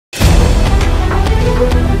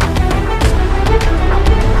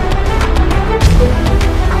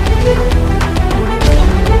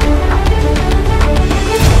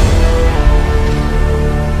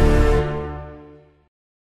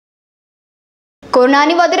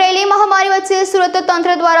કોરોનાની વધી રહેલી મહામારી વચ્ચે સુરત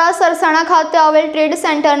તંત્ર દ્વારા સરસાણા ખાતે આવેલ ટ્રેડ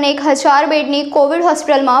સેન્ટરને 1000 બેડની કોવિડ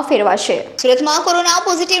હોસ્પિટલમાં ફેરવાશે। સુરતમાં કોરોના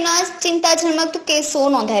પોઝિટિવના ચિંતાજનક કેસો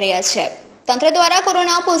નોંધાઈ રહ્યા છે। તંત્ર દ્વારા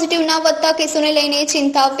કોરોના પોઝિટિવના વધતા કેસોને લઈને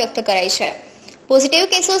ચિંતા વ્યક્ત કરાઈ છે। પોઝિટિવ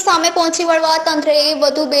કેસો સામે પહોંચી વળવા તંત્રએ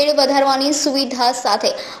વધુ બેડ વધારવાની સુવિધા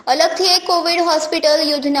સાથે અલગથી એક કોવિડ હોસ્પિટલ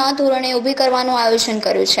યુદ્ધના ધોરણે ઊભી કરવાનું આયોજન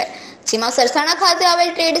કર્યું છે, જેમાં સરસાણા ખાતે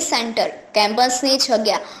આવેલ ટ્રેડ સેન્ટર કેમ્પસની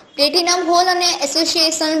જગ્યા પ્લેટિનમ હોલ અને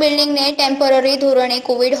એસોસિએશન બિલ્ડિંગને ટેમ્પરરી ધોરણે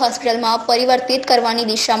કોવિડ હોસ્પિટલમાં પરિવર્તિત કરવાની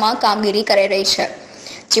દિશામાં કામગીરી કરી રહી છે,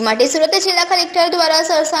 જે માટે સુરત જિલ્લા કલેક્ટર દ્વારા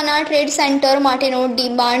સરસાણા ટ્રેડ સેન્ટર માટેનો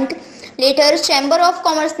ડિમાન્ડ લેટર ચેમ્બર ઓફ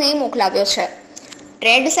કોમર્સને મોકલાવ્યો છે।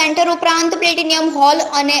 ટ્રેડ સેન્ટર ઉપરાંત પ્લેટિનિયમ હોલ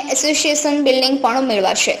અને એસોસિએશન બિલ્ડિંગ પણ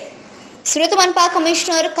મેળવાશે। સુરત મનપા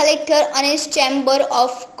કમિશનર, કલેક્ટર અને ચેમ્બર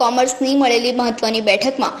ઓફ કોમર્સની મળેલી મહત્વની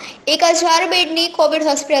બેઠકમાં 1000 બેડની કોવિડ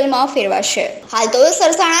હોસ્પિટલમાં ફેરવાશે। હાલ તો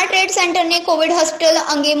સરસાણા ટ્રેડ સેન્ટરની કોવિડ હોસ્પિટલ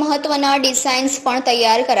અંગે મહત્વના ડિઝાઇન્સ પણ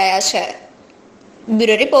તૈયાર કરાયા છે।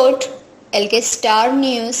 Bureau report, LK star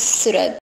news, Surat.